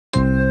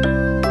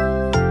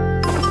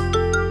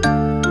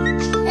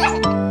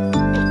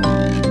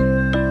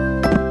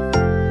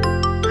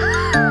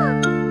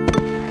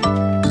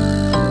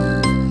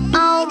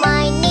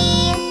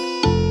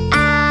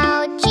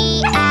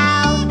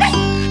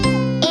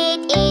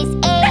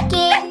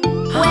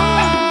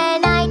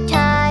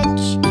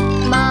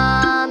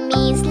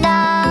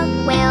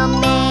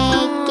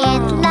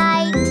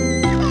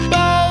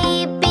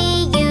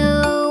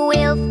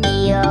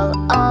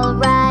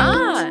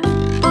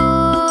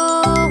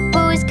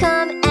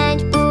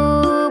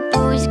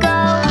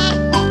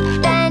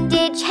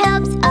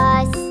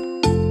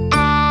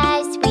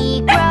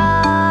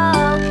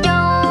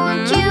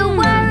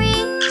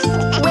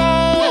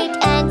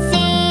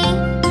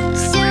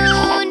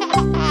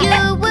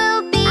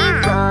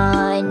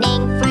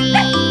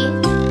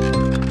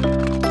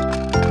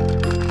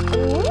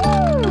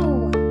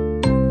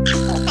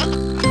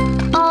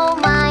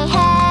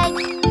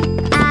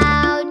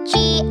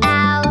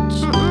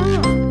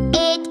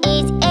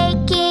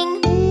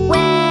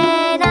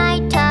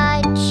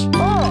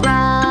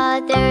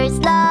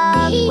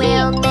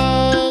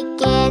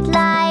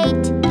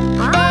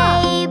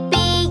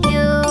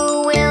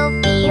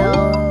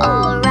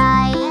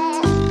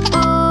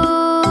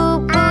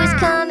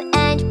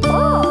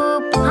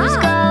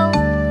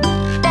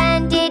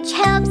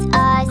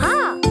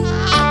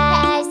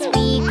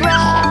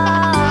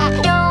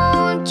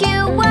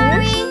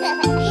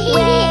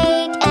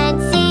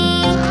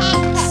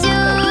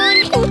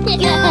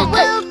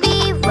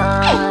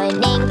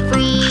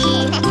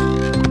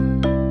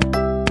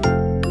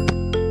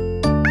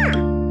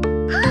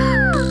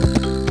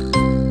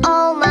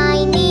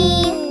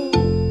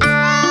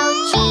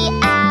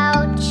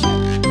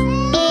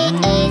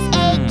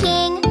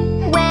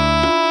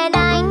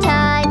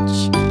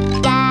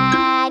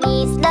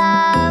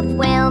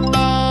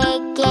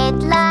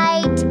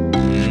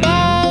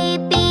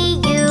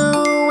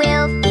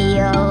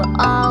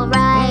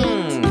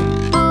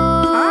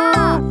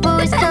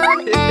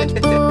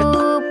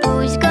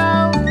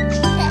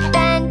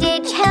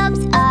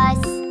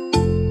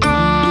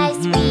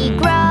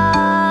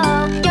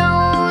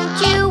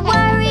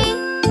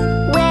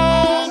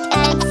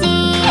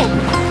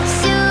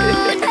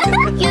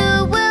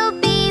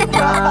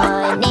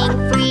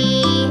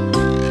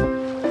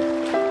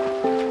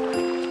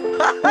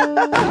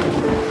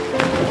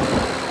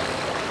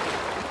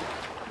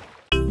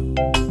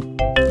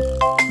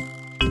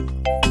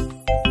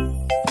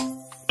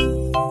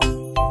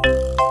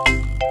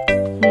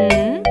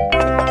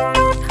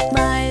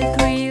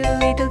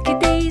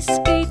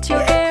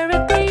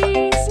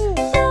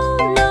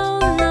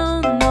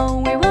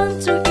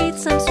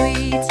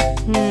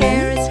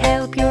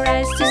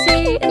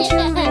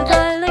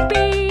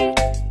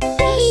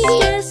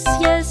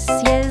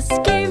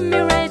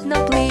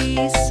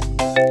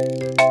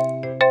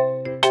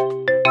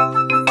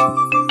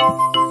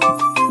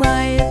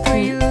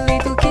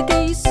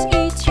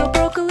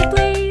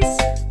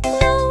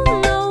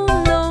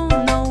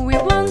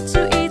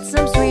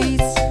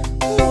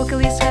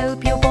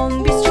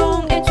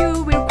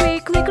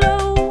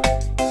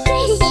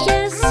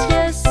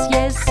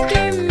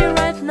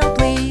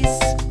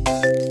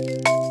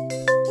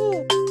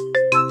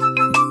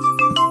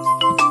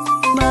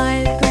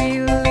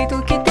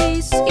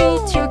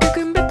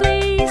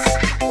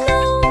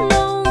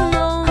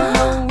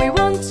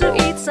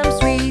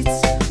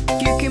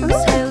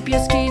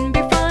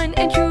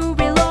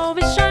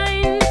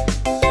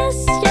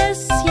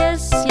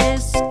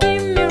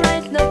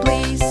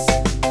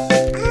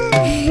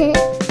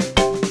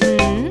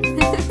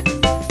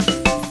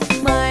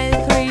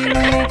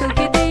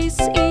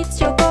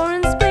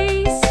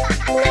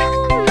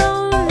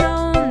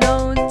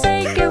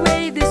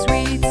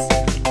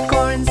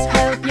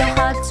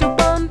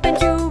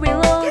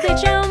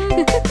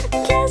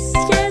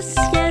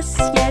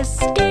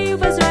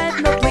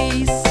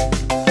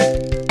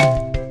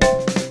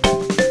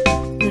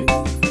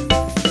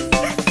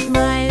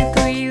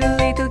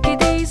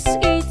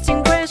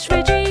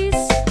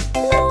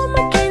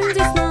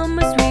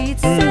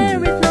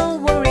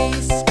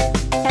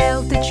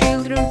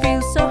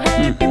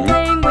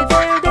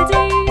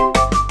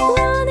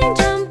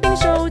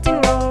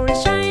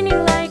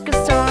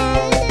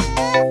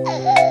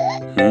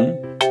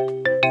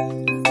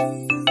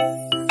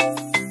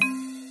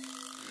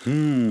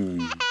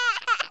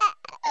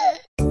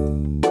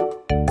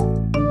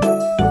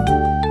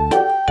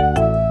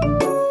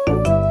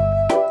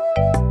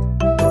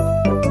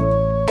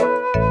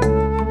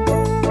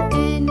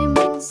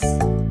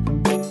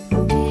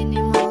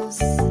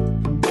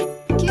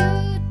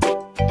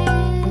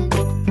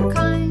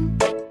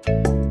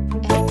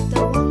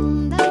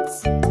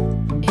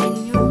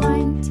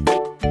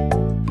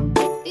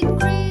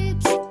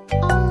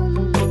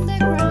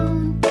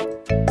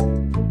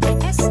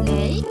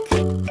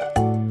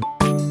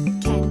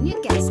Can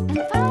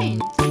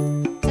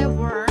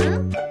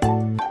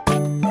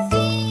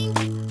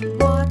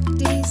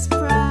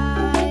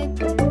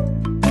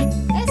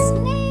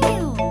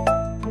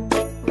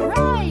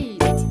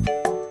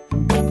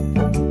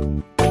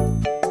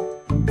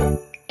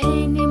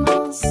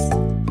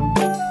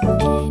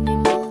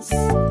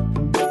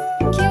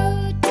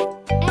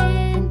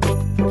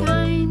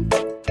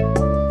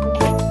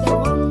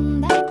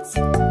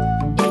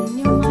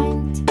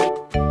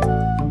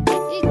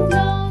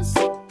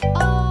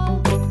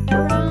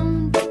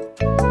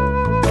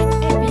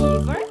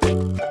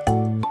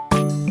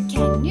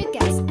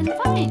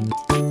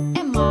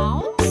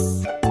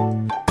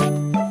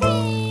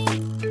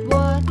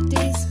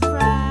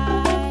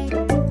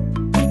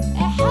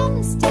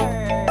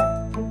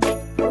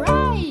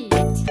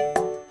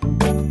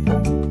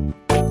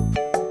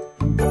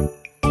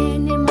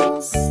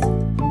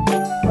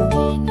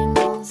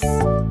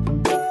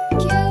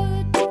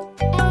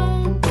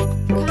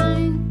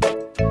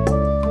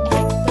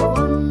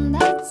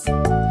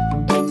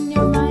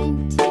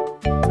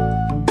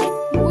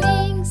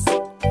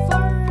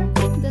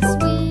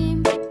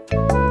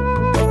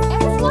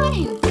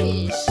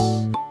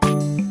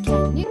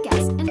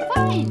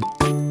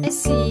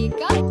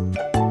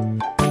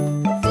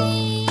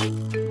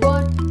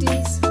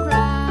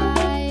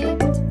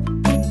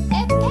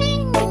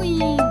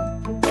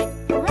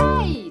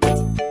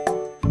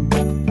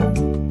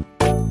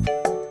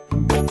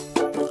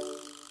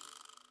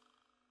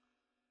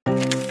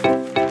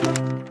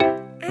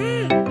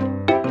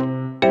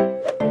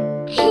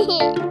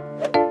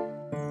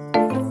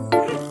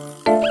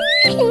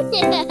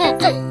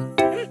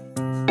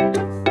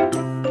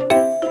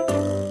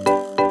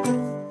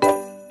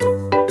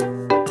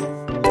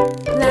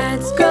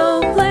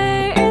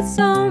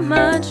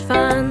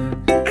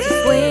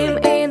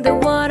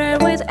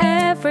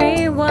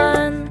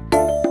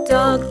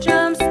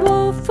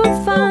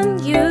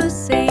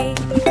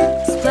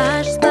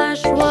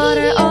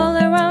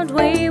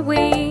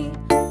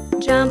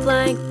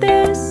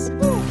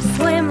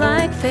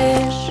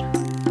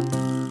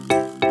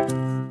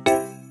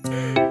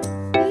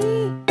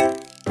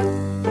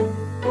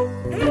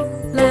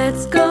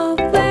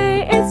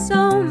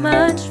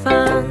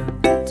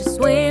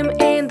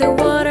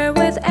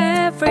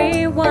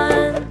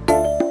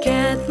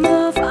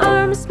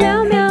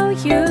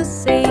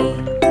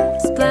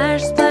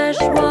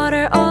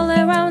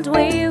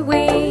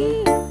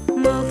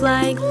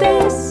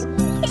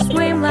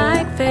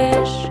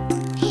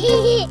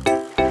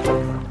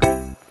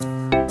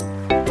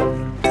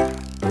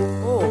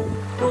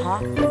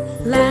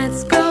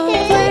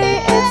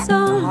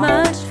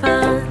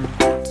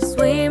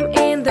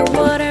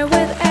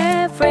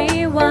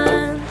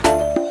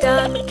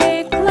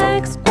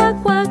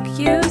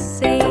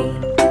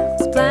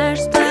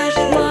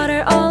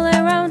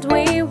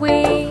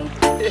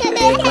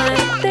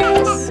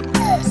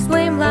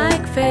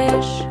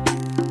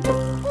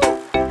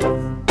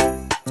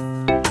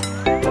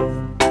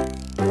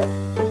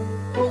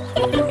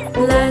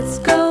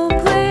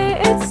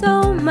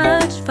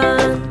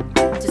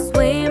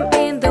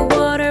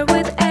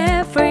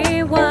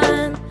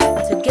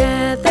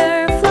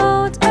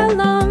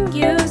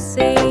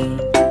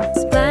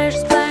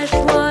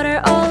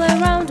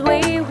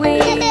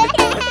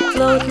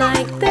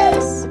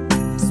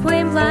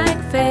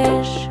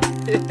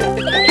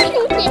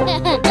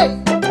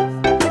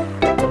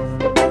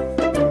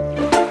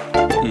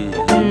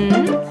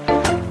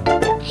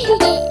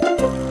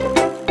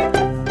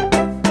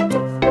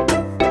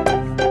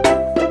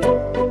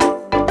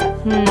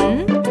Hmm?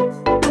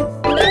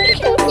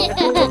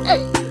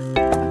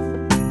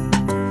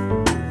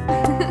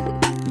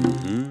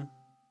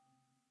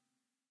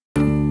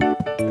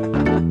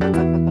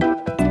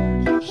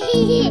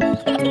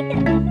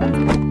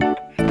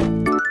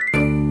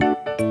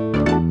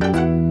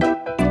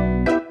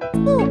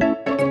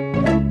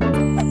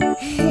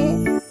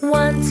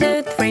 1,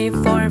 2, 3,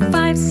 4,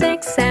 5,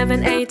 6,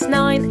 7, 8,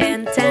 9,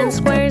 and 10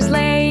 squares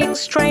laying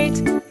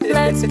straight.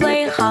 Let's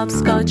play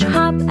hopscotch,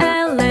 hop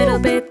a little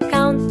bit,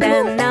 count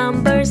the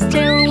numbers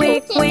till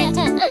we quit.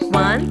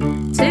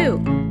 1,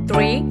 2,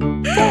 3,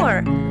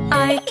 4.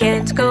 I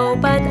can't go,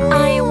 but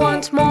I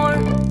want more.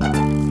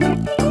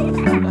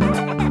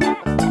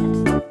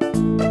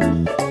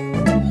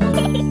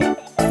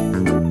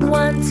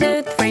 1,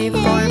 2, 3,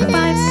 4,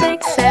 5,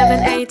 6,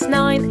 7, 8,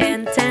 9,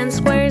 and 10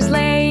 squares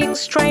laying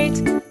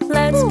straight.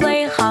 Let's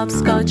play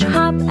hopscotch,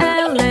 hop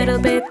a little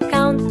bit,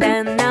 count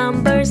the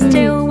numbers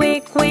till we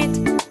quit.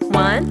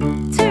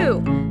 1,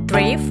 2,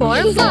 3,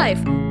 4,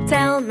 5.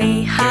 Tell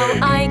me how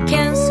I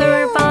can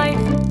survive.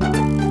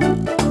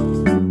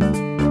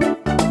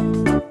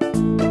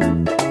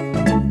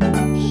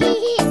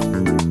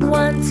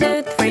 1,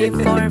 2, 3,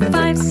 4,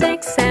 5,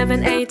 6,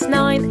 7, 8,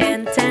 9,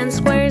 and 10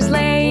 squares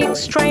laying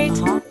straight.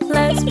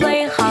 Let's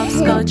play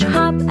hopscotch,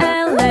 hop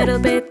a little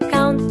bit,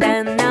 count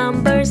the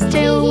numbers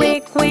till we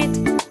quit.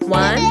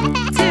 1,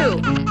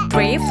 2,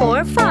 3,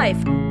 4, 5,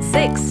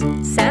 6,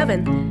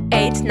 7,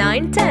 8,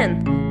 9,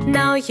 10.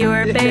 Now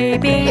you're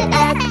baby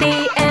at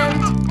the end.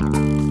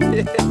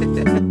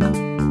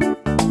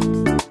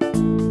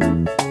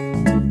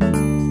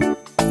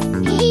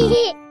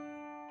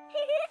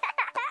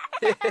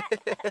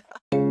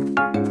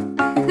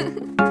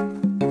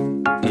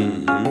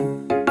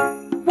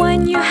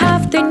 When you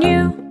have the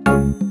new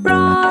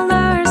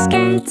roller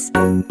skates,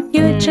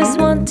 you just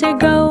want to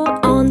go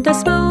on the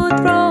smooth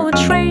road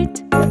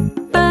straight.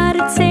 But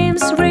it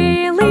seems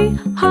really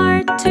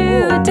hard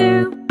to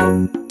do.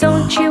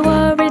 Don't you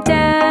worry,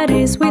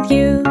 Daddy's with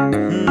you.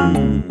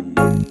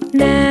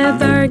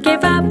 Never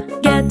give up,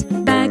 get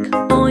back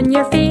on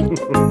your feet.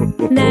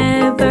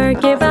 Never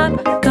give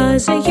up,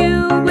 'cause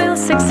you will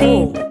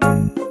succeed.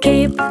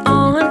 Keep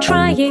on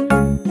trying,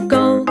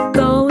 go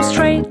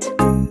straight.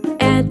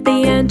 At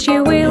the end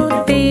you will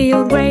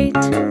feel great.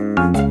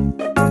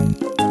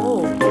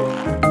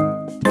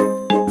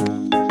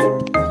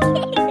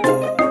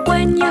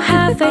 When you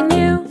have a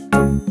new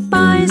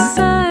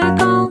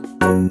bicycle,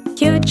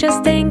 you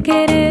just think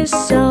it is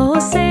so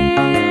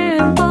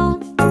simple.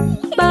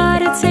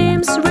 But it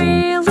seems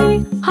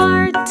really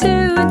hard to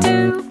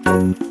do.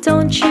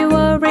 Don't you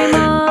worry,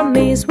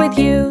 Mommy's with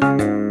you.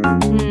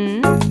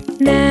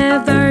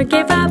 Never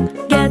give up,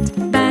 get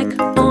back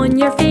on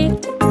your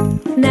feet.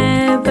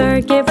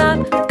 Never give up,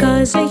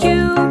 'cause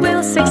you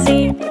will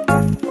succeed.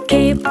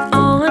 Keep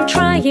on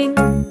trying,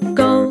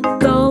 go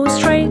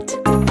straight.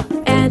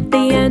 At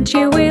the end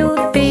you will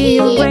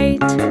feel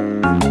great.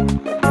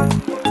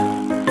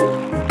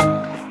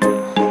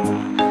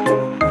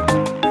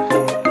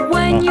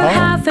 When you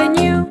have a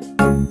new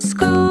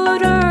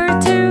scooter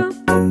too,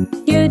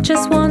 you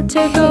just want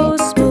to go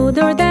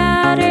smoother,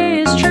 that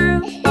is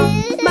true.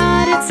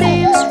 But it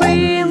seems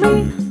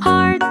really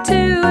hard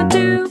to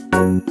do.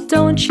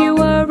 Don't you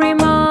worry,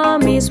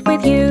 Mommy's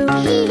with you.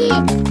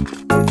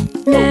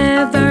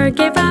 Never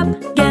give up,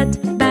 get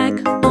back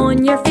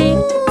on your feet.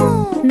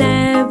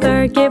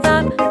 Never give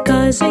up,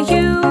 'cause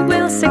you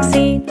will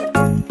succeed.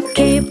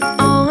 Keep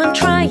on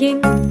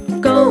trying,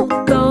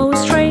 go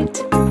straight.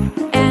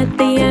 At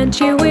the end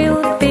you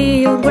will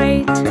feel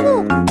great.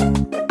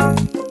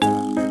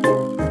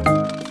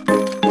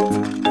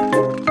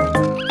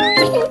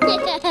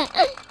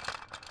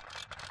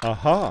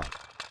 Aha!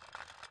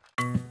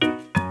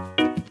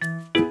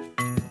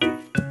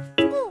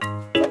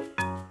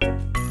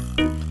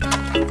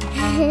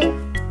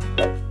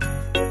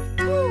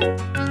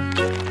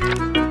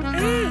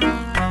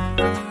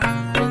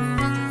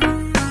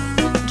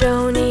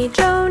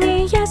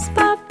 Joni, yes,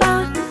 Papa.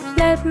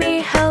 Let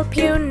me help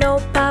you, no,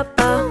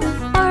 Papa.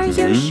 Are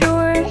you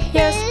sure?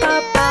 Yes,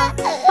 Papa.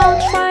 I'll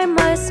try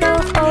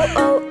myself,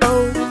 oh.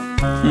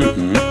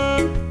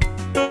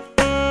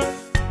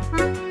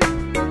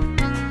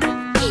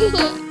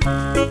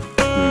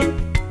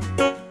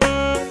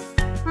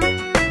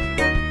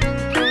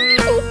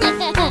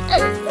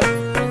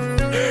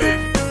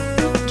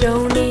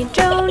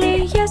 Joni,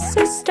 yes,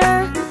 sister.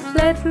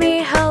 Let me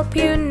help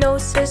you, no,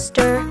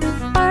 sister.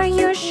 Are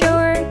you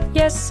sure?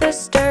 Yes,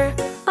 sister.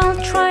 I'll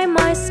try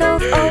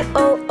myself,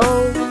 oh.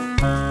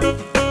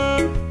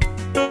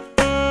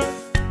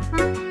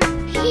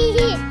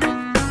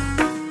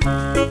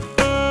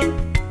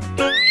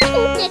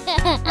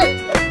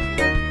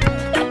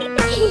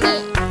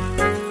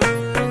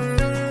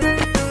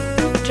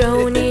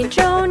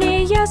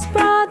 Joni, yes,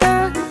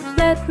 brother.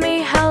 Let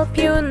me help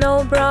you,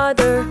 no,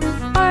 brother.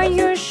 Are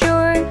you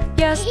sure?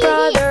 Yes,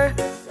 brother.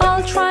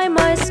 I'll try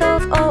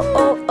myself, oh.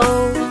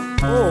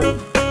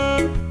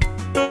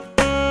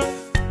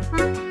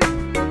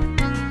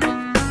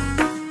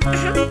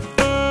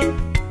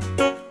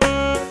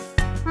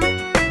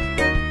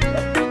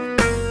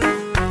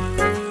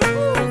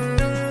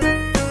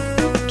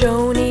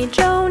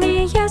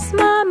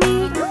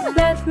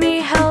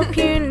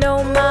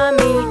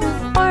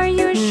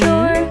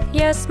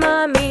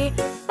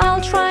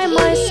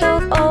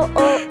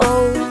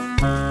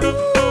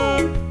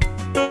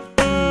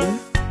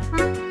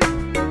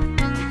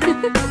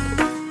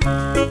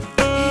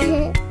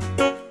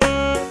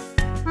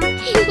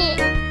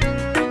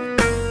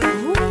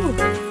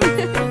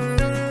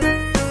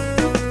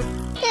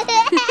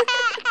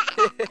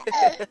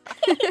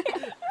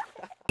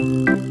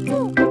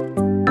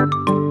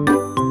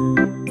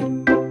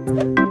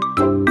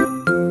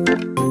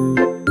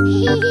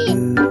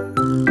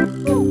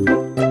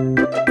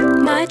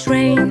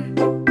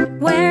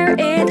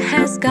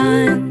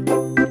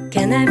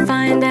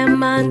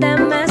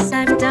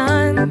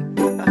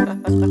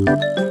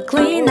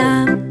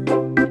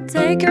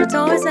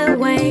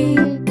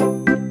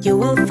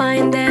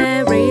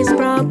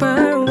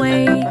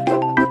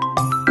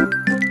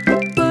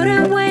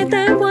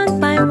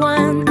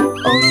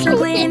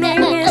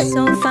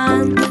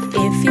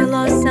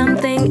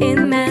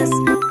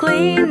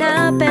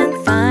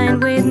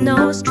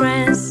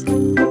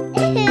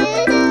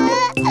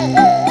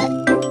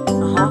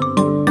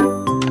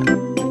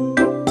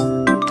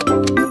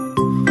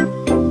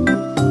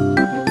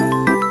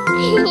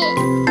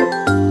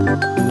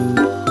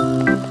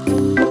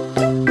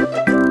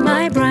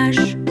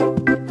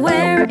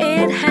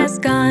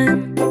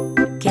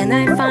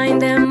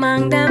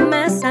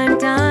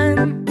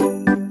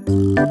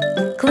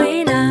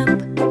 Clean up,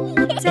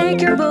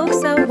 take your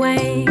books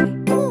away.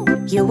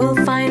 You will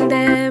find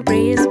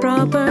debris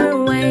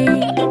proper way.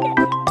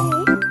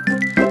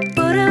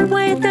 Put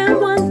away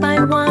them one by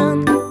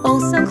one.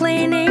 Also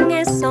cleaning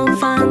is so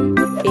fun.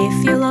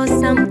 If you lost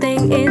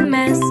something in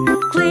mess,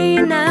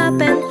 clean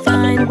up and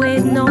find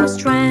with no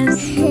stress.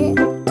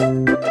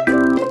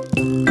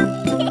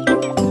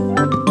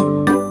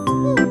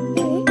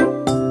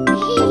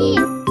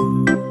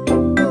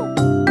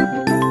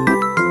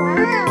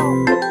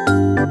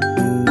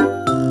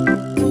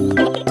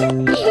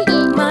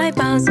 My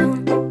puzzle,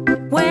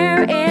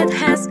 where it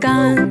has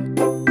gone?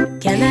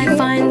 Can I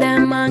find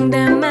among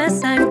the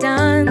mess I've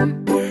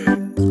done?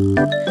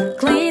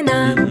 Clean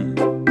up,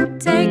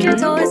 take your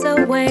toys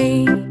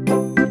away.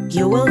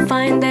 You will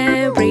find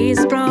debris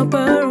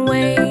proper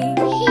way.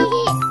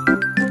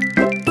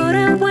 Put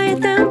away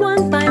them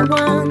one by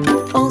one.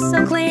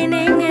 Also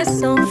cleaning is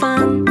so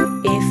fun.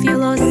 If you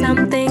lost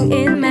something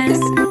in mess,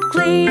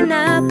 clean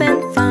up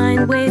and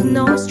find with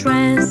no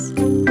stress.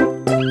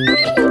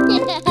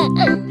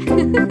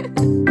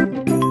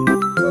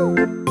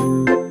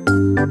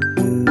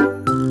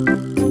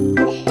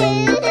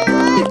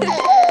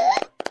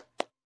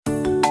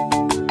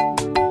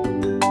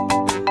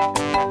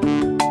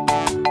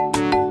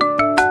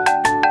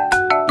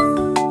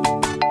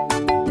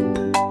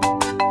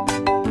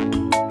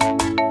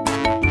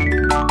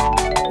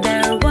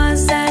 There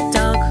was a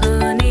dog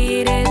who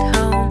needed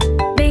home.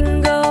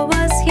 Bingo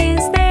was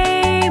his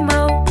name.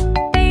 Oh,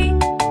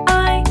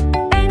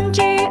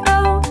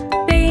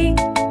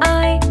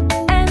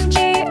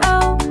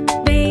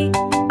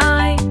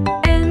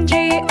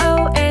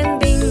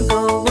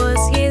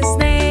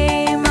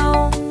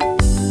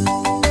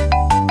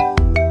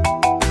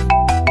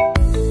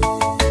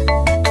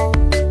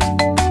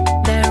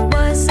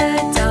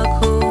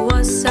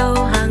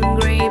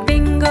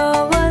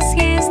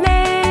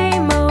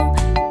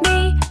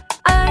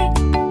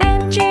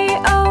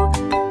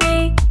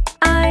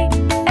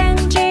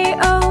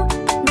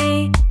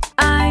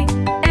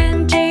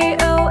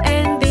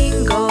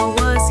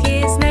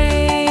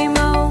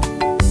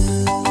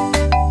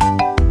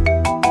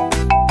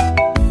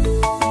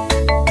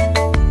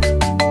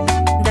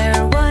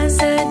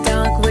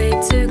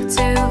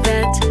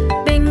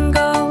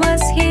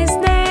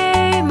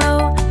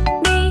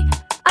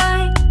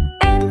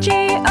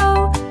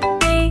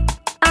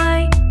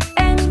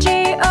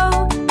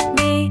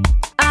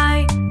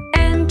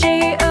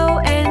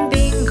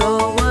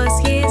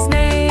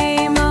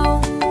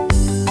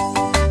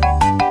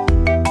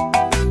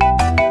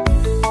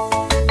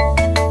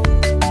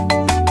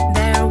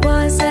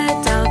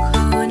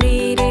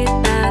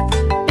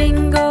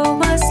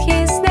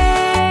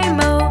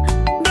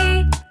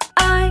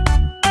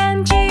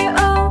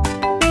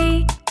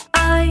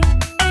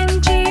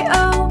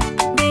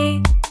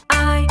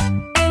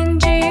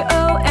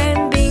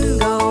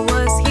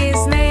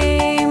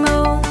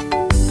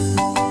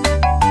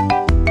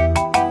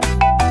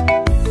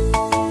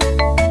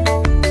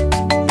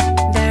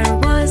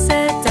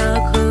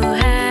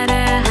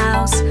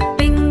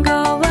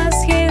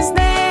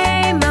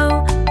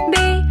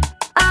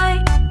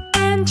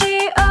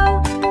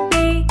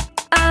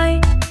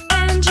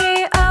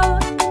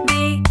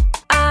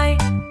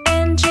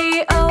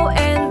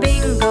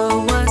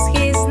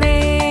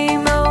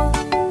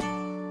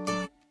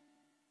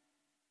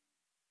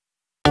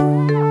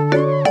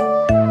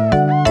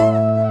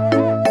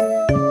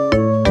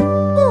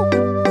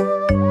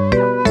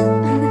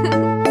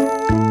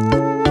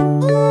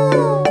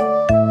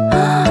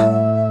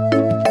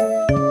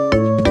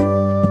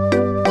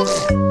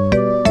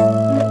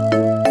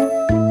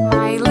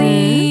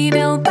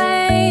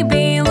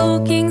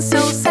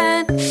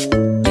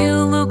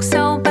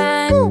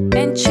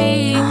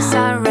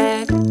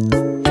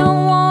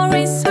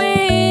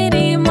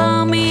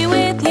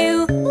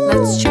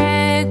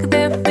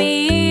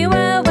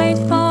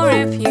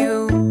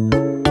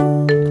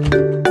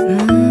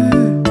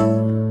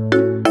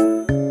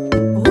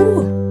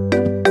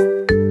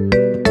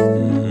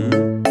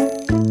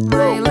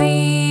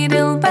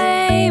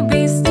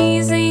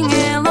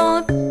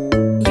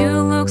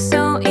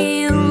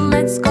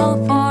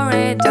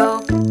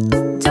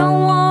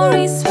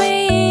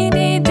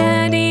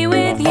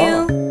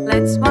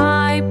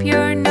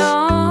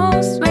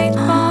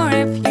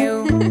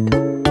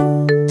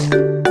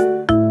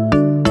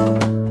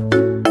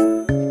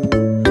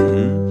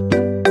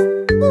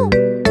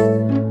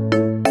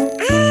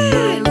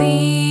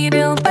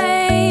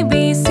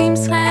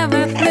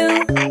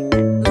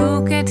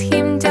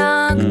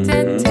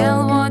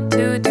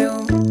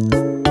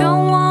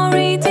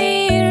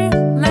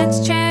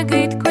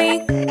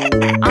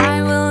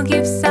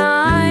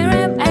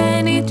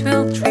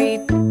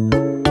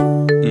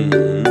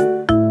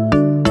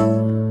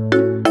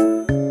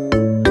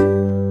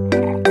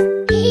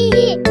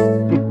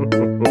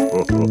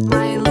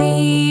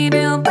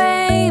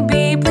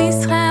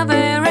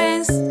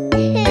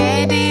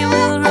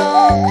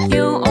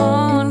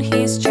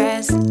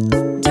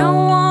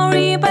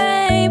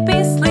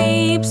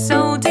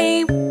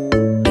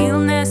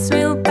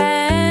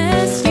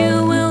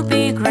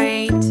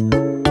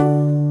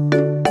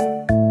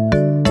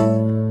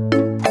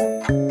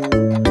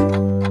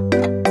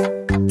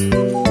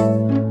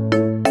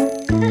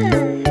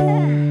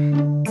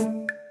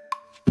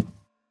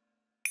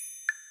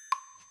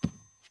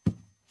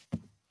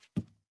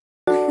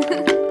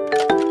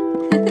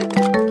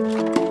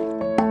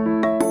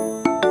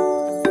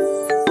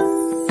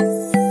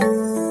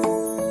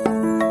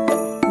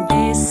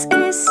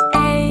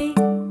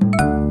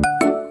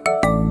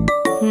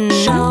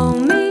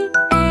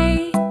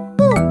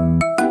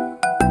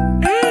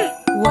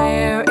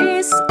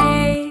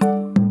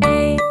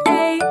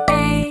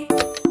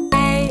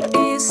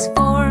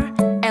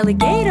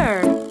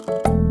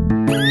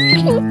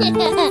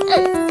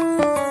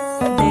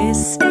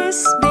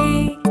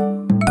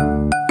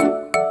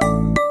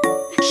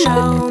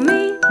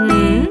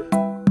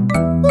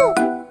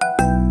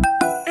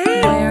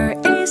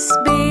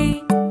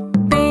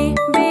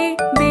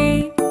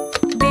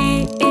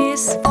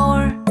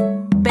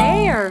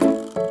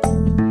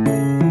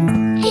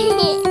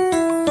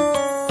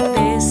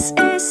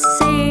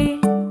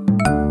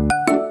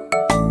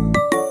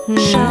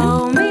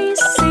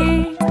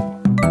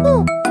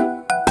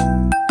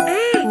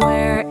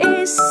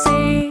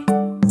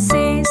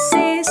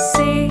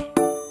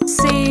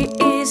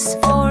 is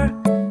for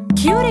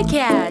cutie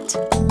cat.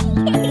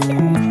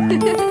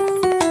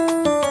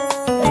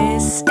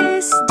 This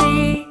is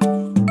D.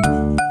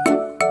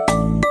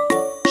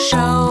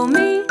 Show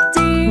me D.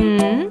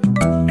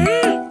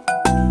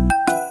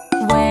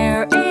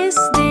 Where is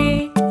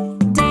D?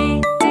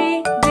 D,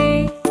 D,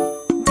 D.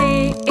 D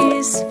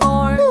is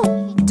for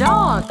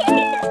dog.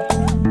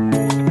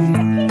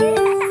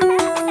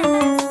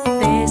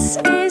 This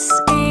is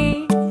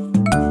E.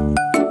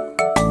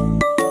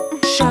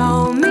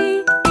 Show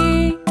me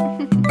E.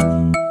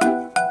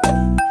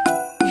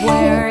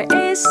 Where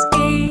is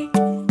E?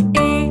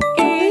 E,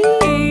 E,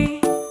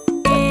 E.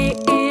 E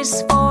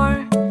is for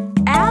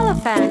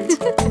elephant.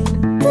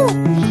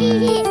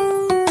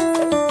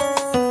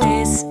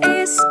 This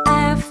is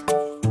F.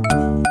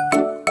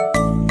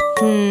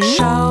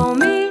 Show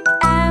me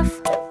F.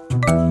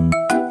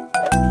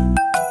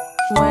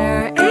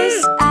 Where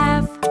is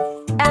F?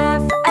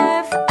 F,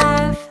 F,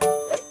 F.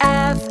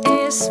 F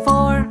is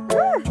for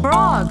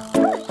frog.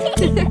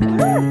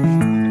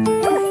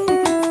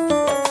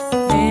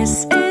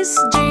 This is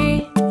G.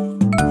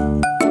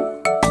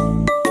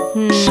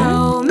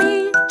 Show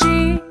me G.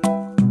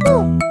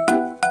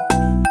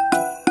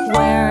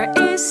 Where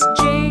is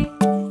G?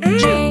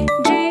 G,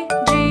 G,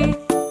 G.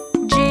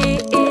 G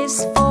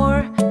is for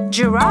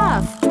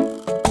giraffe.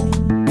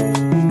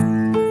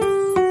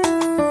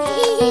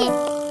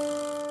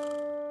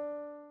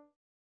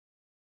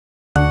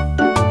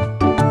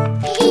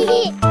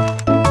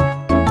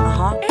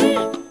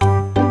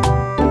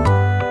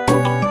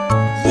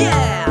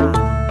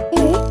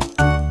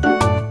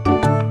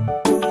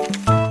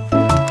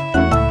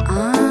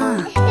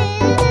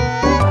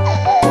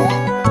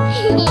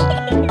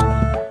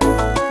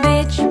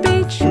 Beach,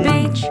 beach,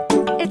 beach.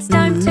 It's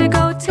time to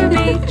go to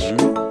beach.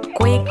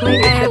 Quickly,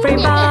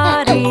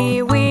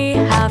 everybody, we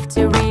have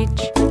to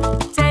reach.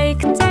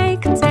 Take,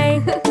 take,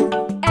 take.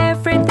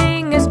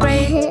 Everything is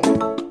great.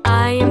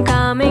 I am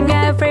coming,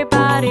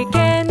 everybody.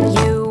 Can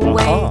you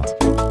wait?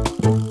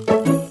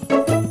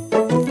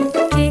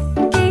 Kick,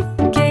 kick,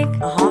 kick.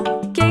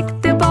 Kick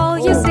the ball,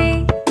 you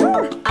see.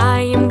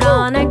 I am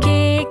gonna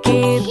kick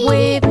it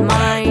with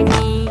my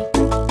knee.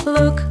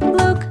 Look,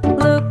 look,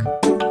 look.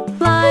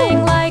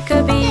 Flying like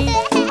a bee.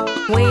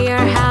 We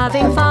are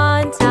having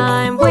fun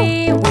time. We.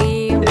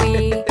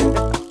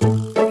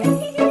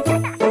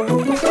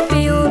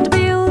 Build,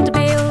 build,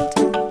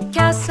 build.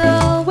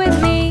 Castle with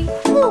me.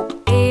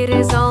 It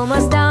is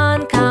almost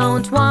done.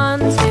 Count 1,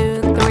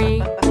 2,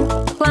 3.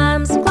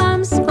 Clams,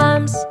 clams,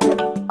 clams.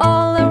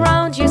 All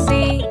around you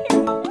see.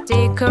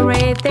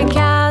 Decorate the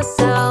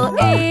castle.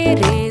 It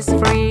is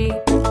free.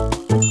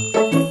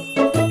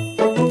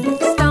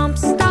 Stomp,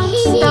 stomp,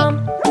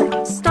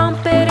 stomp.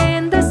 Stomp it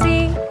in the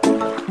sea.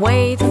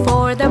 Wait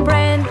for the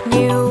brand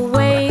new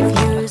wave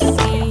you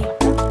see.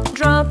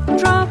 Drop,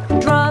 drop,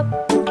 drop.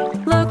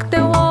 Look,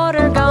 the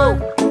water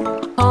gone.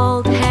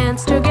 Hold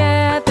hands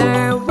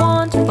together,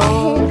 won't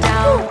fall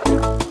down.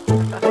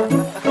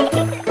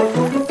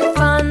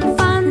 Fun,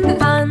 fun,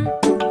 fun.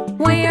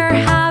 We are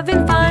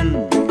having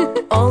fun.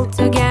 All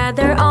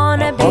together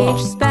on a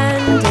beach,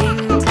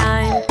 spending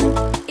time.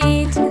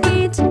 Eat,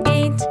 eat,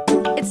 eat.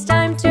 It's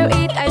time to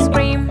eat ice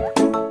cream.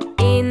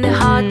 In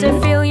hot to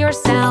feel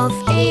yourself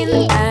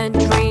in a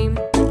dream.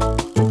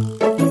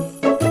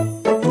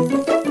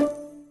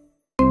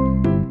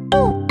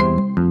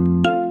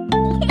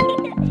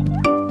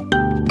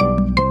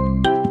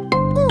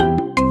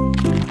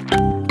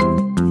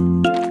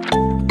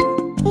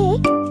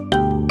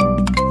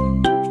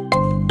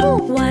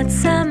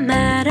 What's the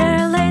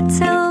matter,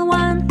 little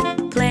one?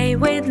 Play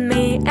with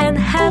me and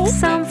have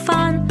some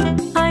fun.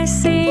 I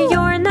see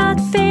you're not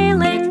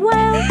feeling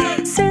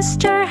well.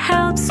 Sister,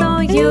 help so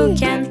you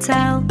can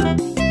tell.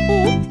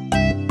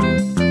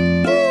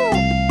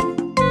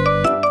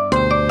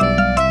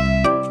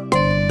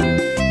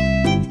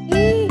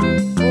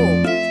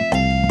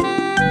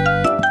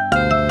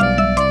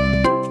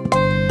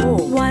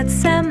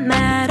 What's the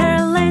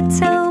matter,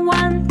 little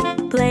one?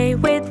 Play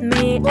with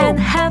me and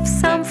have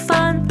some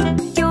fun.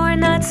 You're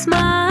not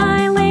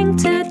smiling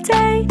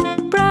today.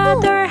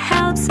 Brother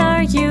helps,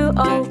 are you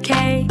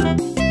okay?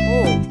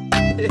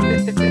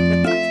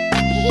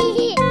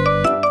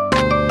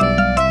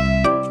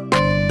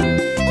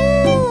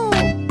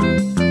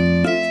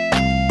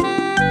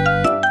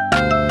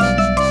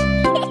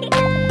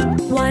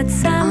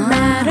 What's the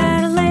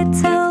matter,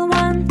 little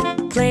one?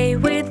 Play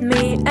with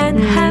me and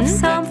have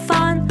some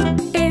fun.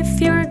 If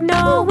you're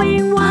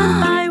knowing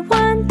one by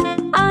one,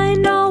 I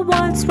know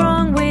what's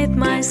wrong with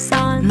my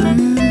son.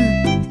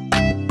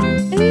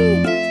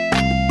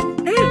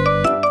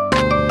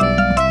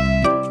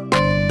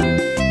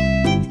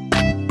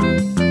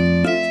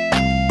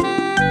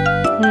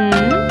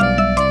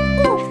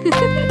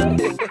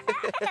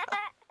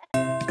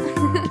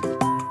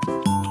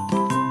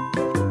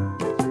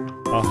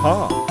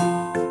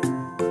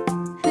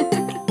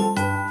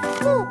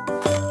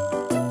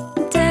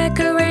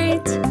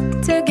 Decorate,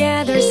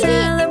 together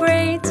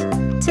celebrate,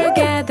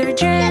 together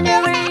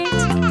generate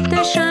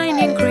the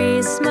shining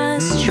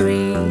Christmas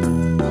tree.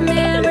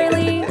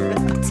 Merrily,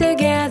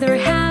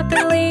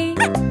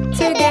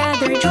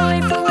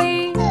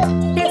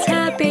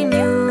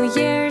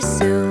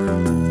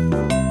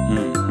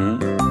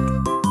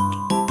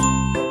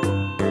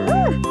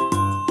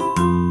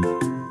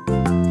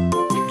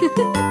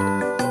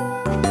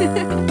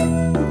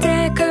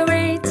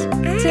 Decorate,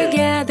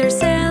 together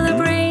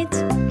celebrate,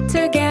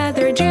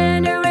 together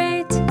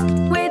generate,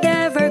 with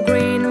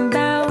evergreen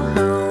bow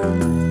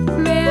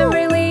home.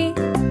 Merrily,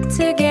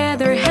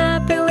 together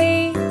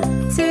happily,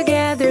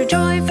 together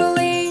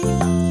joyfully,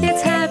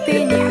 it's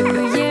Happy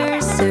New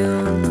Year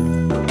soon.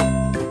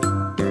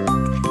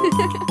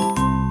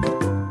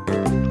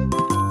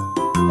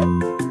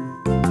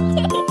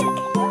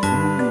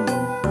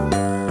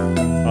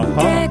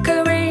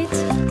 Decorate,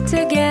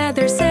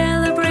 together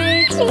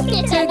celebrate,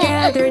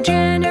 together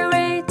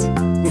generate,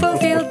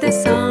 fulfill the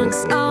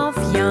songs of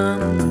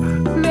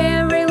young.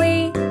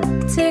 Merrily,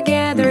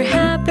 together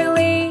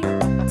happily,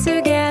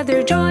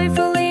 together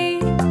joyfully,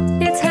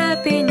 it's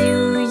Happy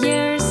New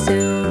Year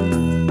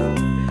soon.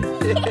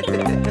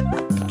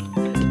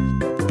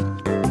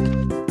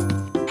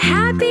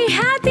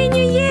 Happy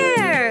New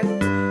Year!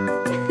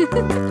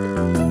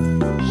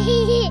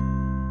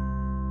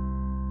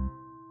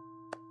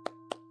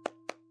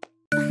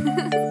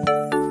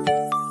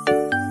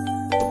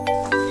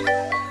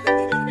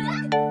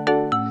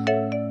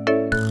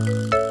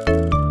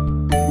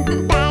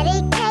 Patty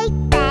cake,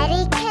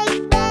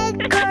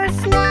 big or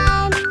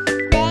small,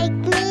 bake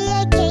me a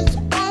cake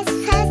as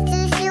fast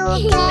as you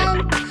can.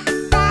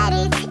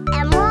 Patty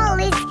and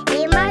Molly's,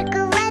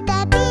 remarkable let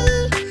that be.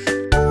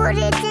 Put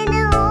it in a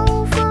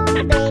hole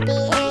for baby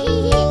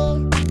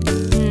and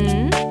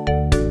me.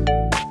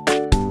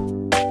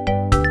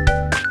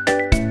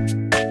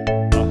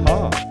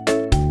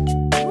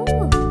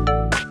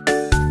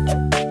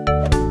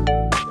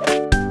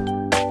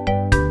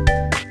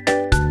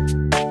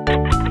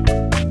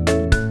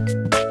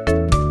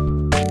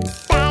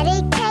 Patty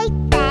cake,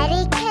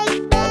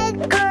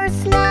 big or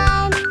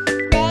small,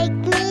 bake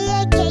me a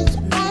cake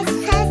as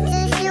fast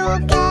as you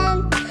can.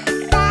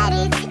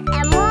 Patty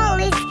and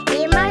Molly's,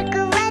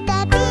 remarkable let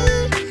that be.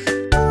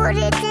 Put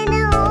it in a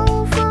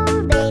hole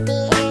for baby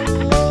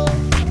and me.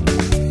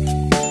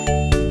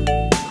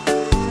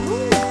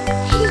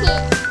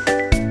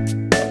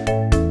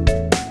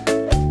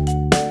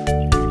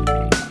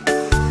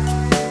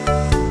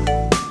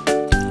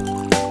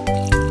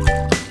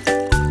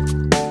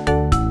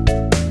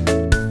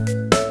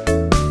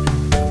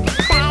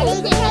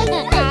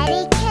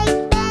 Patty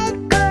cake,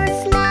 big or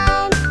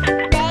small,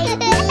 bake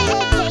me a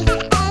cake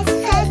as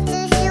fast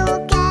as you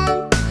can.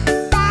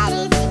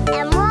 Patty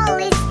and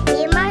Molly's,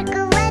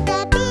 remarkable let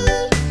that be.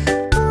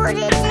 Put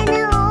it in a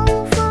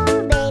hole for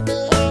baby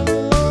and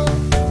me.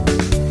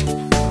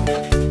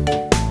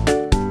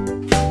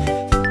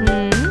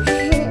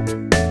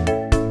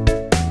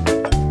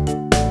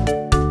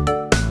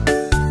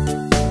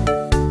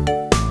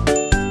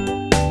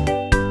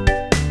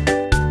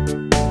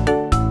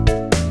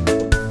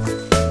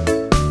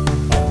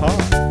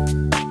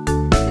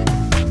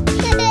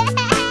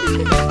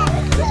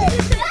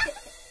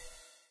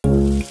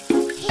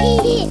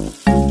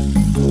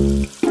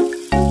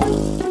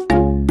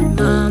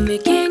 Mommy,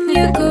 can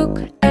you cook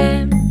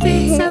a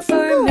pizza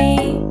for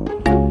me?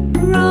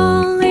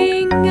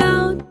 Rolling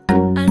out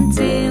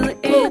until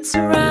it's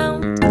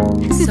round.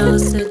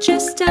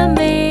 Sausages,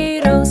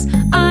 tomatoes,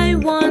 I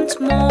want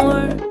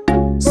more.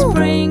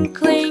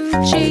 Sprinkling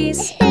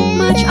cheese,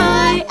 much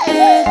I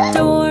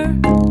adore.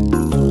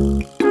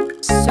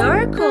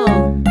 Circle.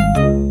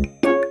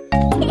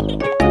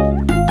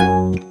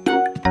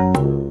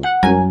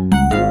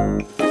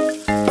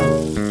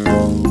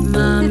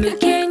 Mommy,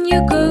 can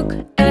you cook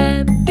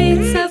a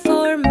pizza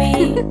for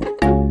me?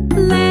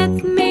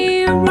 Let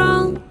me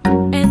roll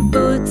and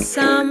put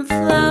some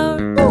flour,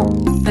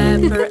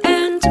 pepper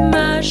and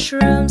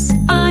mushrooms,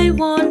 I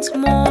want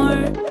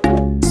more.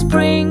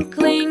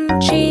 Sprinkling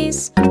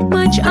cheese,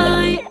 much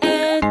I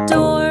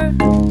adore.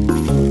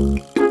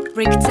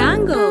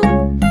 Rectangle.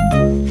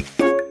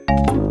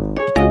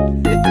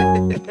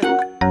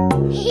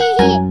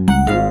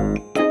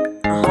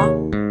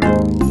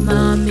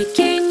 Mommy,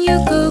 can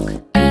you cook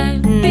a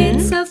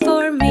pizza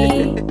for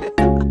me?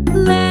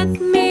 Let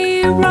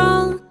me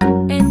roll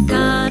and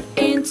cut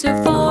into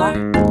four.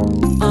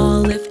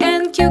 Olive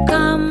and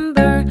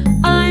cucumber,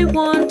 I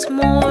want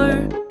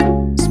more.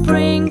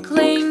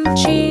 Sprinkling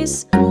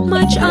cheese,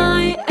 much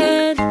I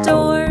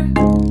adore.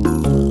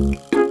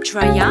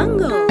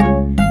 Triangle.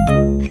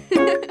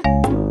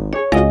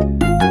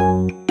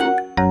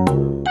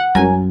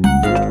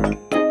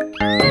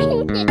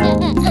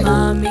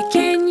 Mommy,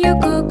 can you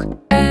cook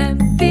a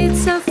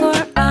pizza for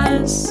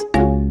us?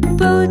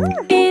 Put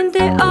in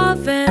the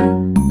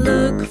oven,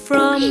 look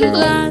from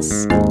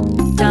glass.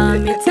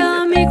 Tummy,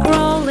 tummy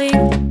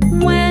crawling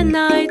when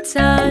I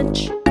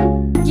touch.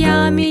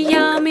 Yummy,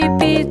 yummy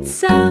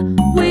pizza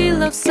we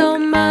love so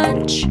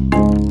much.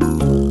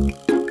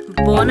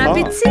 Bon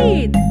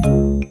appetit!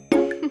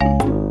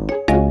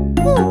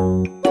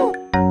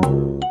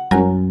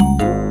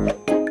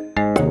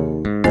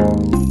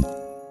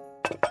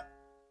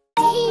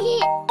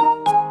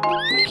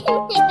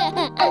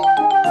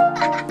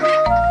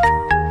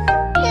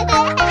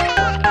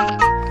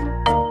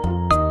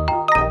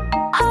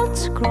 Hot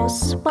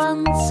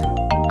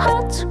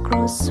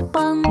cross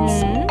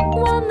buns,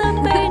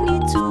 1 penny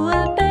to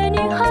a penny.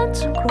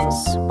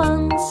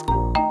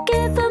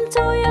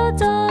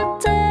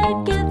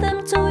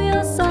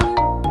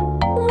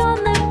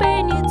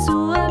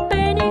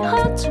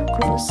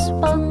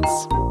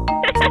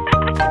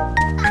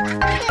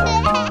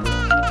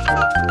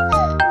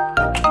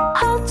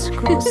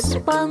 cross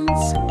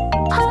buns,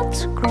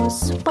 hot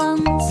cross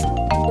buns.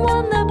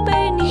 One a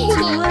penny,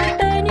 two a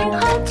penny,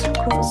 hot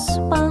cross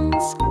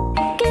buns.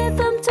 Give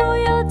them to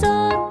your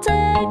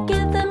daughter,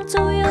 give them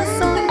to your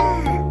son.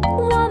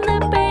 One a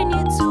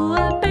penny, two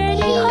a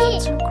penny,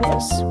 hot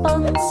cross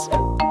buns.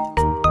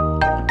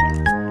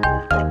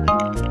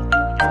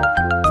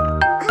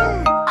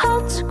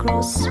 Hot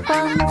cross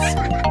buns,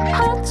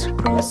 hot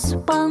cross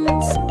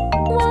buns.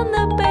 One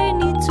a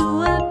penny,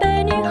 two a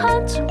penny,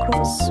 hot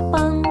cross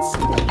buns.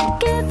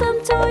 Give them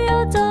to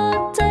your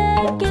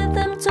daughter, give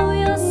them to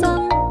your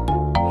son.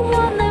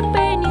 One a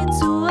penny,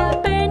 two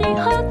a penny,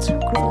 hot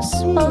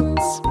cross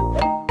buns.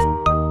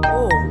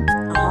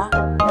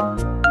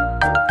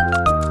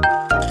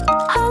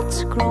 Hot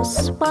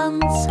cross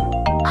buns,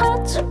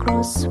 hot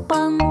cross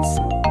buns.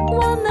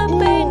 One a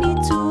penny,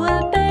 two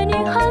a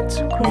penny, hot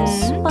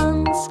cross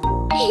buns.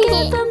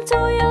 Give them to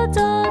your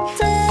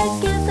daughter,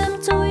 give them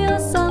to your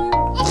son.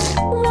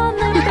 One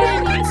a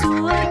penny,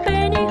 two a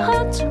penny,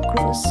 hot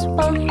cross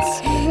buns.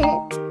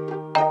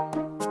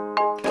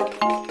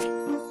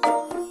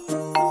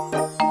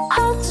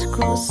 Hot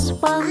cross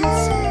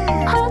buns,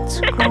 hot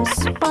cross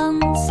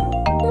buns.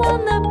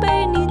 One a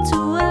penny,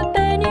 two a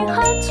penny,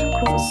 hot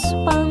cross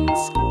buns.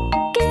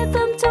 Give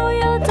them to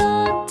your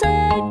daughter,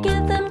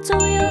 give them to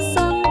your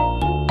son.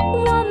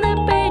 One a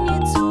penny,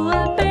 two a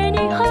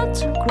penny, hot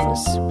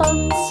cross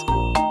buns.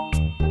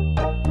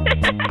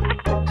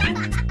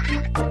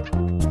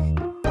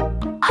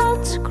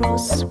 Hot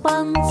cross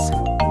buns,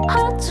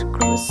 hot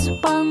cross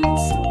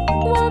buns.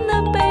 One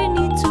a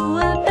penny, two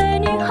a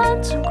penny,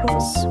 hot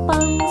cross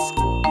buns.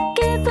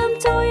 Give them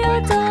to your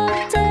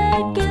daughter,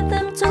 give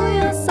them to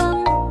your son.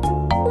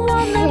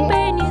 One a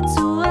penny,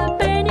 two a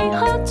penny,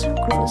 hot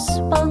cross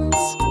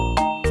buns.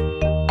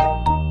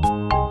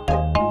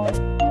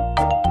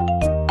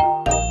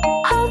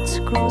 Hot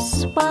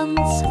cross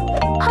buns,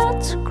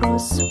 hot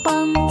cross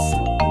buns.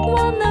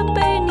 One a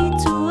penny,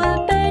 two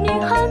a penny,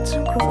 hot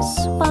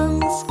cross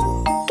buns.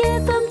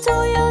 Give them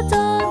to your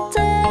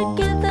daughter,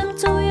 give them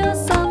to your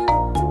son.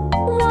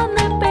 One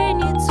a penny,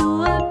 two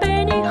a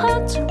penny,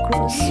 hot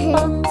cross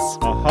buns.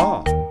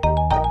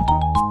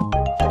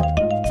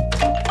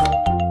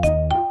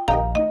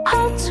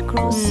 Hot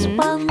cross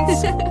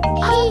buns,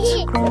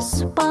 hot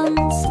cross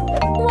buns.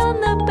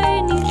 One a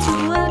penny,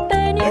 two a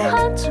penny,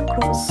 hot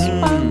cross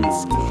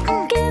buns.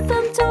 Give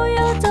them to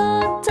your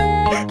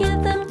daughter,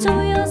 give them to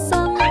your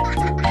son.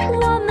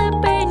 One a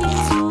penny,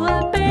 two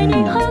a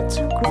penny, hot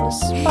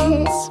cross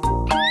buns.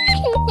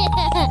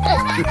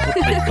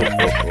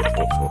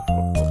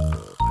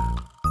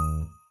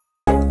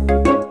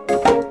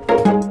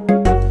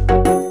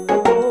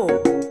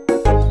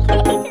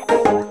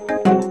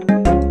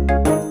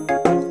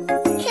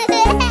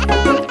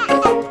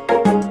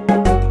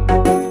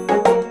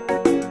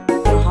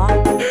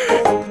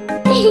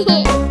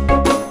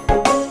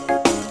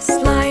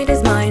 Slide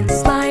is mine,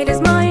 slide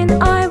is mine,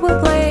 I will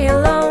play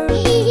alone.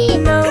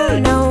 No,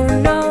 no,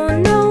 no,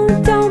 no,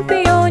 don't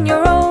be on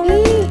your own.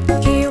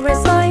 Here I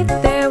slide,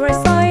 there I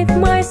slide,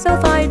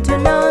 myself I do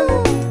none.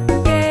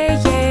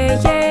 Yeah, yeah,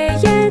 yeah,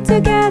 yeah,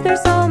 together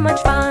so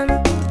much fun.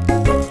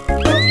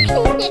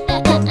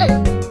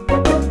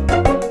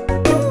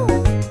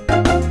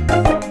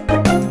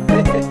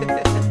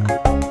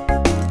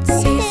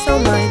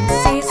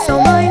 See so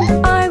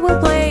mine, I will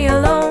play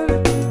alone.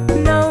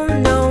 No,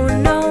 no,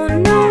 no,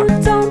 no,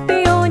 don't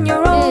be on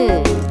your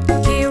own.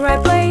 Here I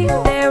play,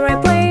 there I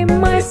play,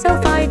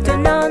 myself I do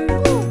none.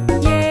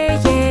 Yeah,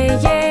 yeah,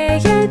 yeah,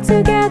 yeah,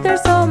 together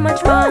so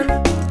much fun.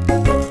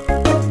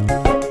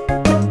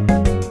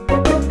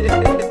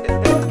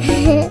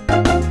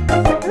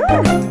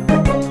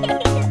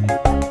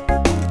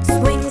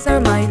 Swings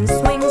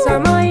are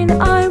mine,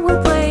 I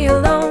will play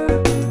alone.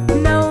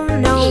 No,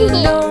 no,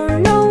 no,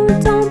 no,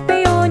 don't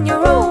be on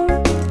your own.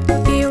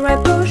 Here I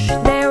push,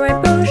 there I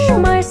push,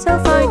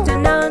 myself I do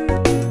none.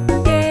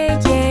 Yeah,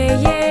 yeah,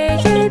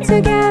 yeah, yeah,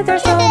 together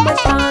so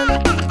much fun.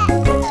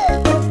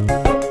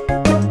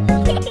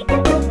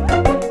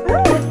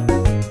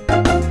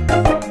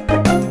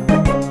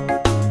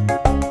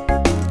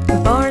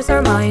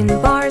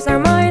 Bars are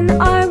mine,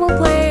 I will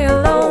play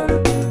alone.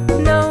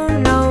 No,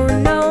 no,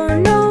 no,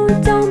 no,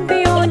 don't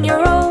be on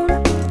your own.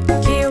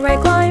 Here I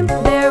climb,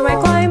 there I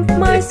climb,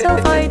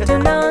 myself I do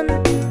none.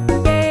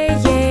 Yeah,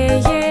 yeah,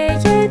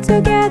 yeah, yeah,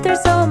 together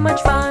so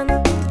much fun.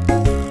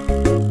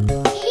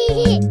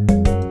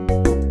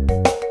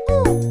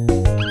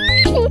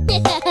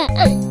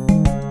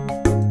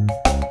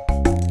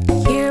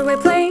 Here we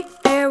play,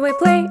 there we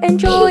play,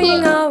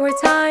 enjoying our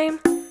time.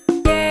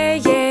 Yeah,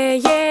 yeah,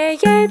 yeah,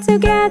 yeah,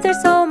 together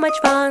so much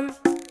fun.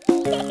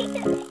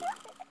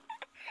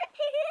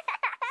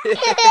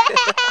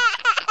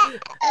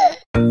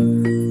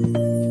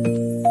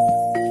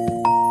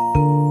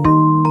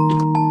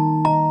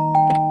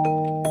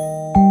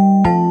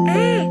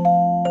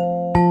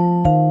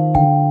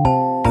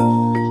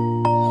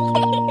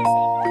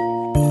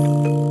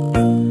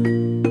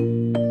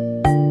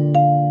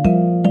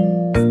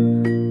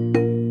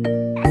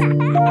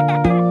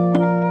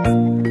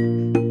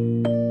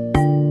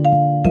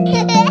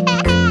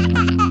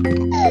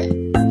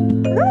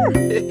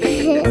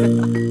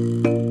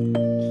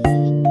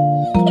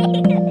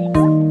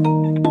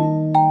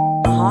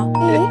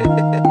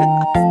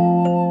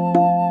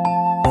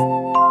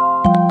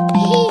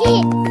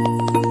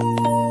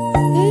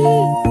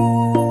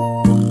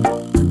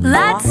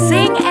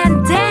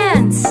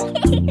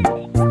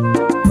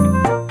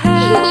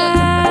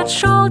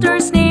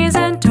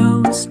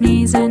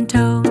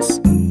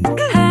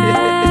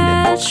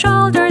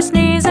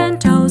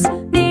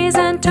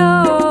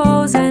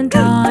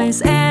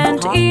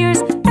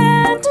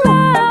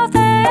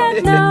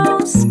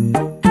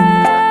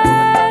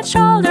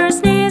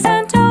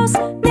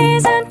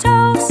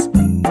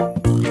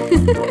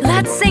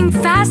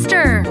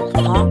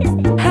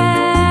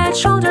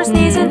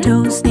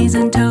 and toes, knees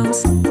and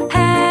toes.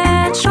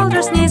 Head,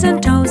 shoulders, knees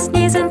and toes,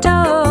 knees and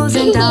toes.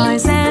 And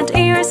eyes and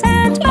ears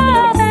and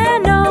mouth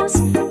and nose.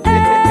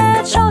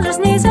 Head, shoulders,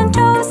 knees and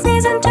toes,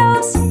 knees and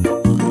toes.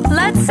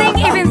 Let's sing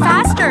even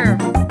faster.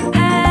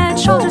 Head,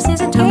 shoulders,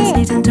 knees and toes,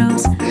 knees and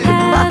toes.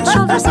 Head,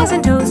 shoulders, knees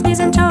and toes, knees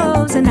and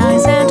toes. And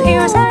eyes and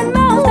ears and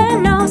mouth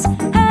and nose.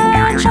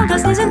 Head,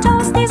 shoulders, knees and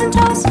toes, knees and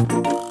toes.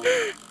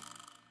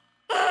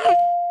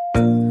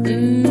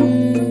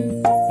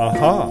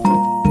 Aha.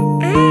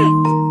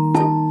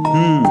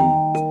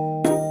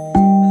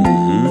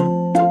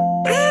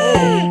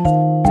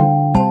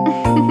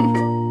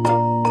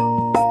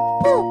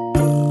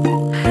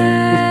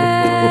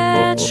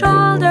 Head,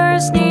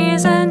 shoulders,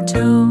 knees and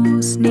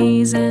toes,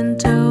 knees and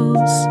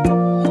toes.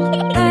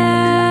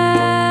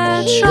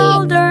 Head,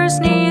 shoulders,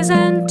 knees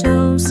and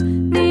toes,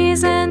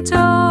 knees and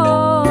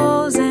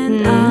toes.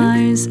 And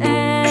eyes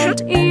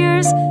and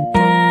ears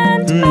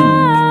and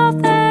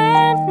mouth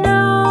and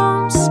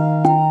nose.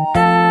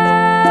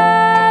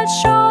 Head,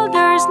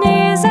 shoulders,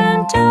 knees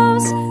and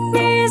toes,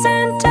 knees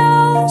and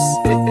toes.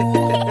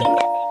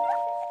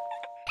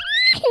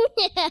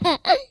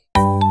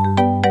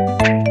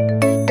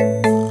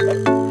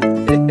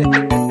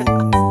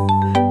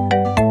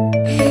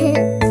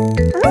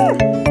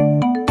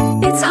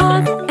 It's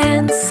hot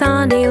and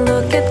sunny,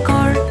 look at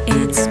car,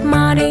 it's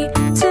muddy.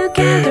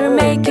 Together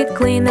make it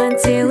clean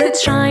until it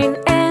shine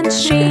and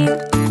sheen.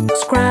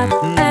 Scrub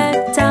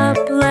it up,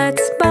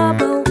 let's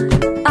bubble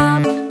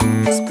up.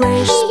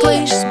 Splish,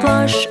 splish,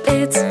 splosh,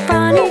 it's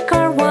funny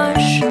car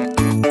wash.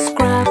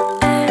 Scrub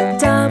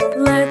it up,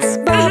 let's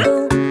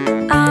bubble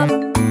up.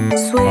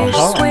 Swish,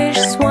 swish,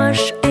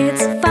 swash,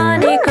 it's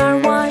funny car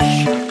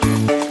wash.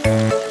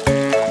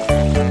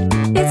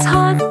 It's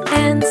hot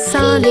and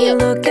sunny,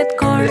 look at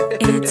car,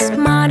 it's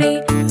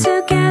muddy.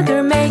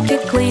 Together make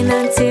it clean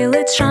until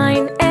it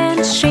shine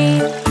and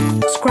sheen.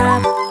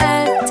 Scrub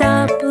it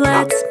up,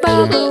 let's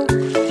bubble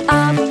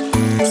up.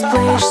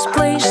 Splish,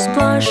 splish,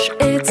 splosh,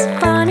 it's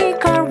funny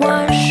car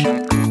wash.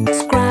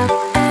 Scrub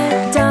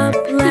it up,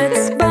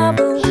 let's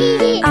bubble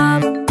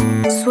up.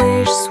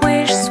 Swish,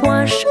 swish,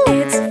 swash,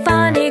 it's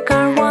funny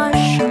car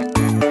wash.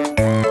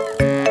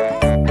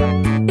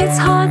 It's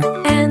hot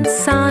and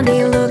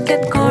sunny, look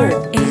at car,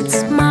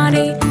 it's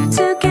muddy.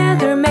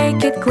 Together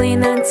make it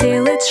clean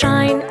until it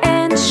shine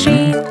and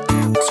sheen.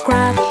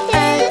 Scrub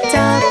it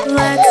up,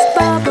 let's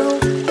bubble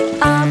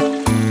up.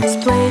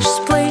 Splish,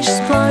 splish,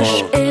 splosh,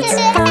 it's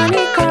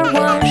funny car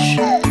wash.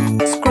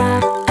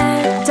 Scrub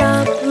it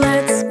up,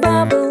 let's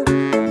bubble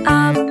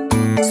up.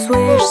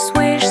 Swish,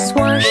 swish,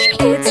 swash,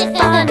 it's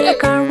funny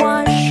car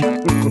wash.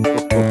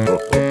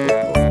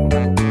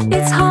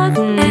 It's hot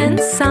and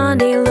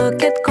sunny,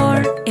 look at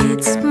car,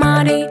 it's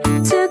muddy.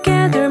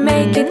 Together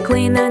make it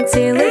clean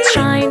until it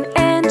shine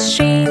and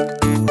sheen.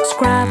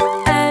 Scrub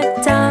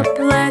it up,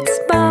 let's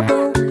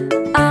bubble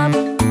up.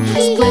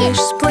 Splish,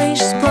 splish,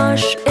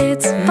 splosh,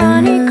 it's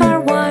funny car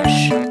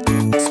wash.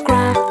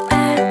 Scrub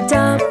it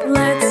up,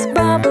 let's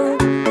bubble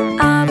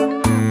up.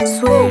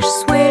 Swish,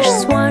 swish,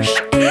 swash,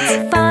 it's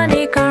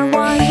funny car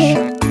wash.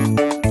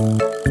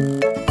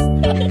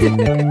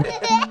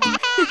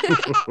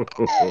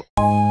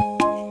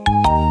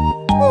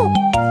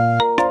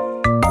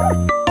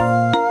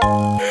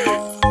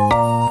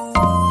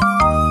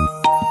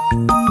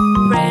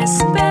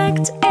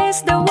 Respect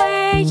is the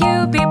way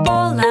you be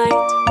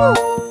polite.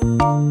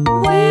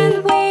 When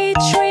we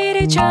treat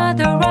each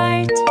other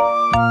right.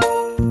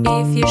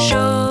 If you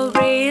show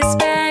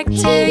respect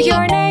to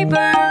your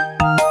neighbor,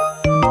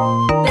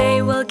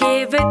 they will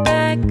give it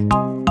back.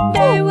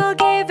 They will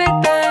give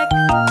it back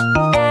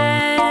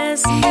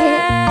as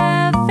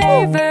a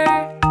favor.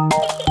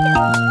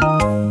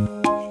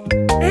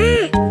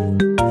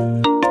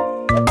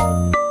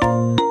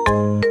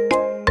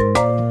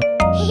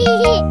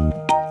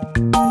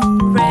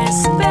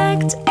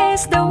 Respect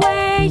is the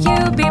way you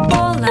be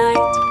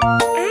polite.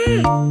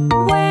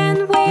 When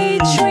we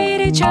treat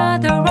each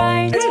other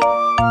right.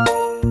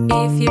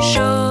 If you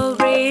show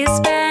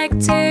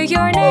respect to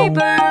your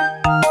neighbor,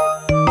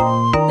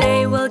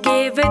 they will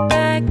give it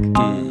back.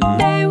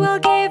 They will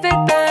give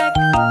it back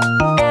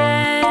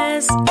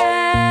as a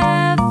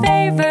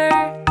favor.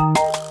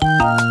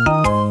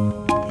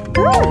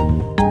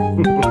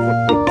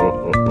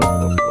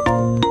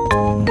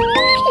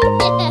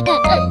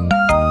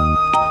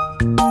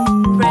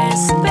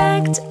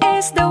 Respect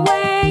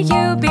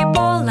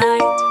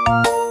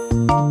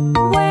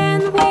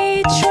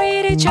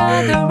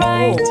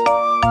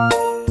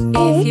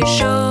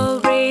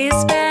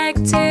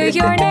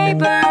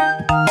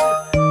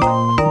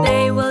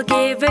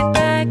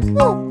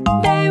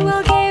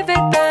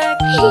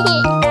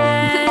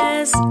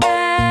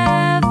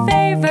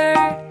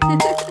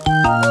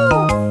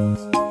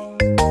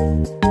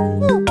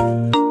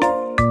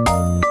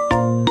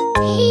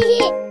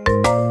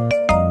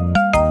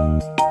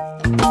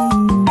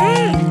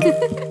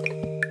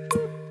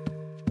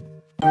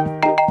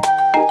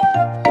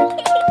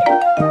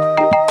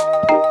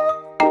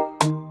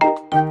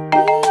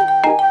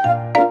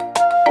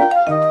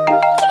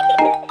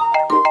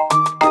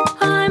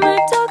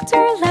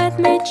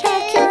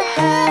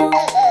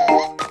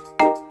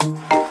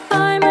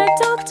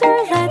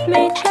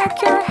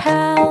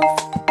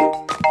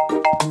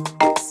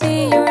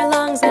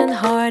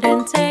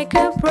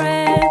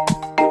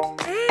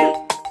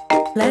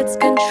Let's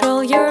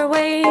control your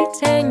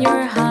weight and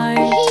your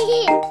height.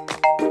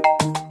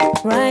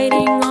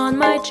 Writing on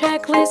my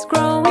checklist,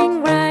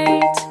 growing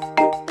right.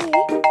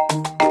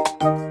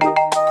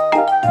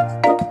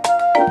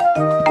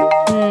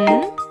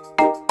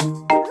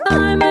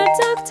 I'm a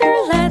doctor,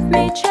 let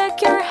me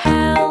check your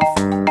health.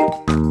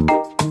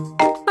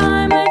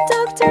 I'm a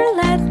doctor,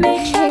 let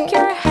me check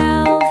your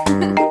health.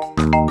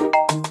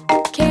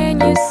 Can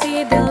you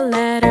see the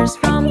letters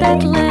from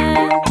that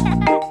lab?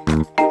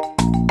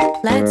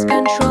 Let's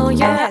control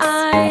your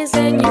eyes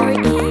and your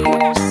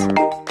ears.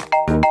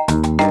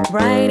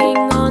 Writing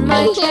on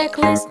my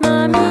checklist,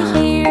 mommy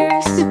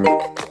hears.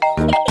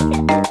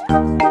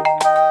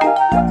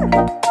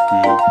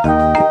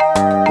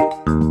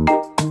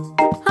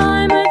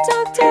 I'm a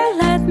doctor,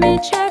 let me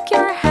check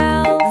your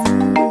health.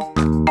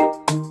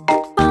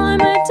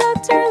 I'm a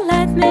doctor,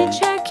 let me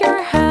check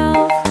your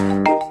health.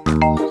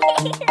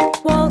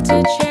 Wall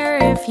to chair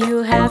if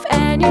you have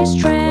any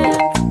strength.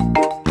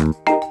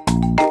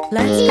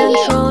 Let's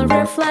control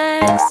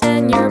reflex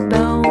and your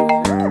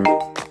bone.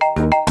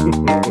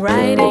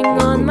 Writing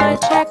on my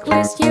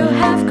checklist, you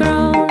have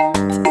grown.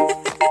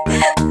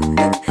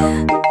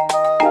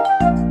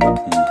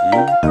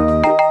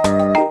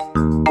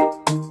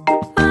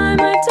 I'm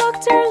a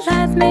doctor,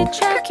 let me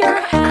check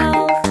your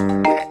health.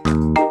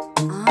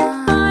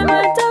 I'm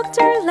a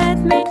doctor, let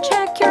me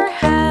check your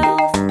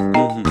health.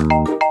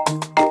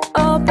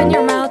 Open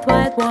your mouth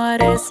wide,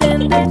 what is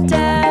in the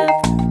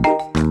depth?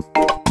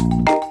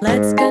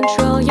 Let's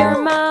control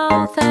your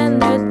mouth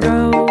and the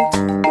throat.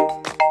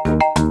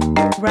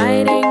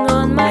 Writing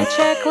on my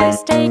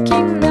checklist,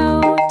 taking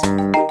note.